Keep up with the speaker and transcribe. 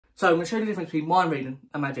So I'm going to show you the difference between mind reading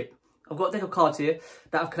and magic. I've got a deck of cards here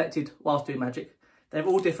that I've collected whilst doing magic. They're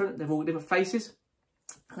all different. They've all got different faces.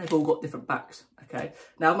 And they've all got different backs. Okay.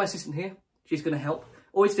 Now my assistant here, she's going to help.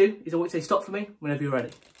 All you do is always say stop for me whenever you're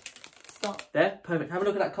ready. Stop. There. Perfect. Have a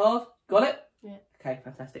look at that card. Got it? Yeah. Okay.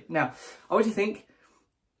 Fantastic. Now, I want you to think,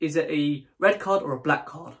 is it a red card or a black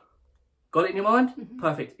card? Got it in your mind? Mm-hmm.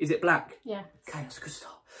 Perfect. Is it black? Yeah. Okay, that's a good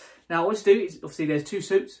start. Now, what you do is, obviously, there's two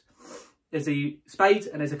suits. There's the spades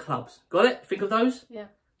and there's the clubs. Got it? Think of those? Yeah.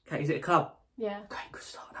 Okay, is it a club? Yeah. Okay, good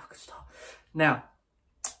start. Another good start. Now,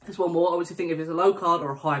 there's one more. I want you to think if it's a low card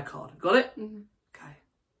or a high card. Got it? Mm-hmm. Okay.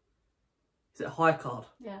 Is it a high card?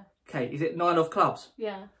 Yeah. Okay, is it 9 of clubs?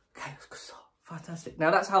 Yeah. Okay, that's a good start. Fantastic. Now,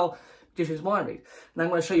 that's how magician's mind read. And I'm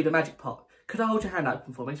going to show you the magic part. Could I hold your hand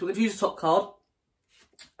open for me? So we're going to use the top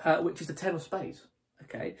card, which is the 10 of spades.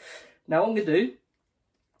 Okay. Now, what I'm going to do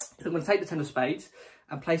is I'm going to take the 10 of spades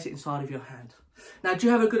and place it inside of your hand. Now, do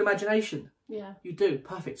you have a good imagination? Yeah. You do.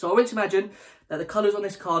 Perfect. So I want you to imagine that the colours on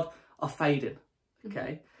this card are fading. Okay.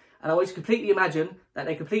 Mm-hmm. And I want you to completely imagine that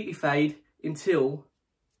they completely fade until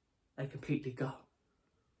they completely go.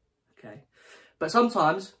 Okay. But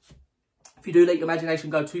sometimes, if you do let your imagination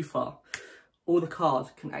go too far, all the cards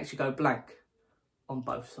can actually go blank on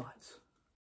both sides.